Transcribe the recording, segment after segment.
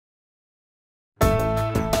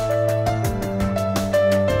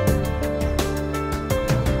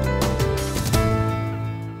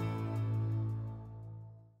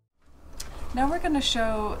Now we're going to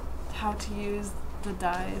show how to use the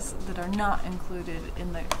dies that are not included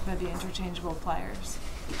in the Bevy Interchangeable Pliers.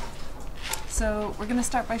 So we're going to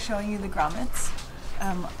start by showing you the grommets.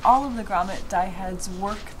 All of the grommet die heads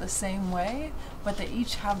work the same way, but they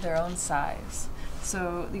each have their own size.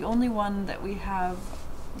 So the only one that we have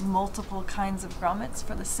multiple kinds of grommets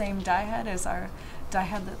for the same die head is our die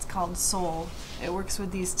head that's called Soul. It works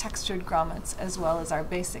with these textured grommets as well as our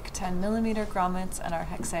basic 10mm grommets and our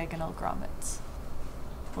hexagonal grommets.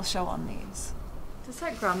 We'll show on these. To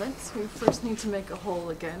set grommets, we first need to make a hole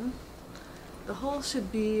again. The hole should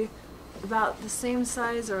be about the same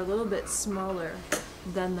size or a little bit smaller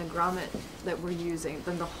than the grommet that we're using,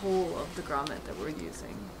 than the hole of the grommet that we're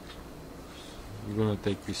using. You're going to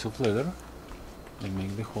take a piece of leather and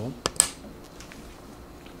make the hole.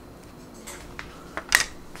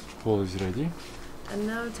 Hole is ready. And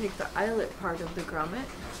now take the eyelet part of the grommet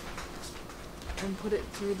and put it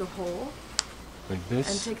through the hole. Like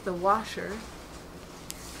this. And take the washer.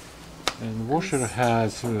 And washer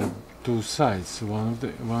has two sides.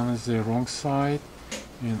 One is the wrong side,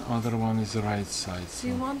 and other one is the right side. So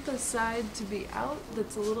you want the side to be out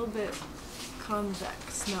that's a little bit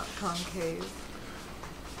convex, not concave.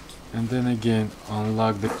 And then again,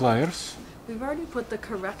 unlock the pliers. We've already put the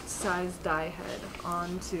correct size die head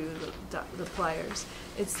onto the pliers.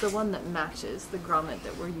 It's the one that matches the grommet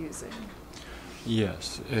that we're using.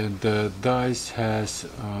 Yes, and the dies has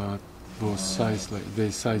both sides. Like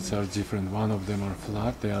the sides are different. One of them are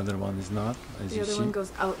flat, the other one is not. As you see. The other one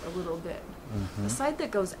goes out a little bit. The side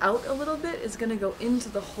that goes out a little bit is going to go into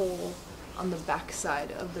the hole on the back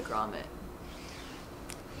side of the grommet.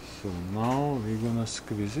 So now we're gonna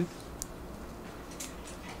squeeze it,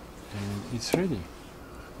 and it's ready.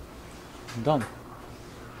 Done.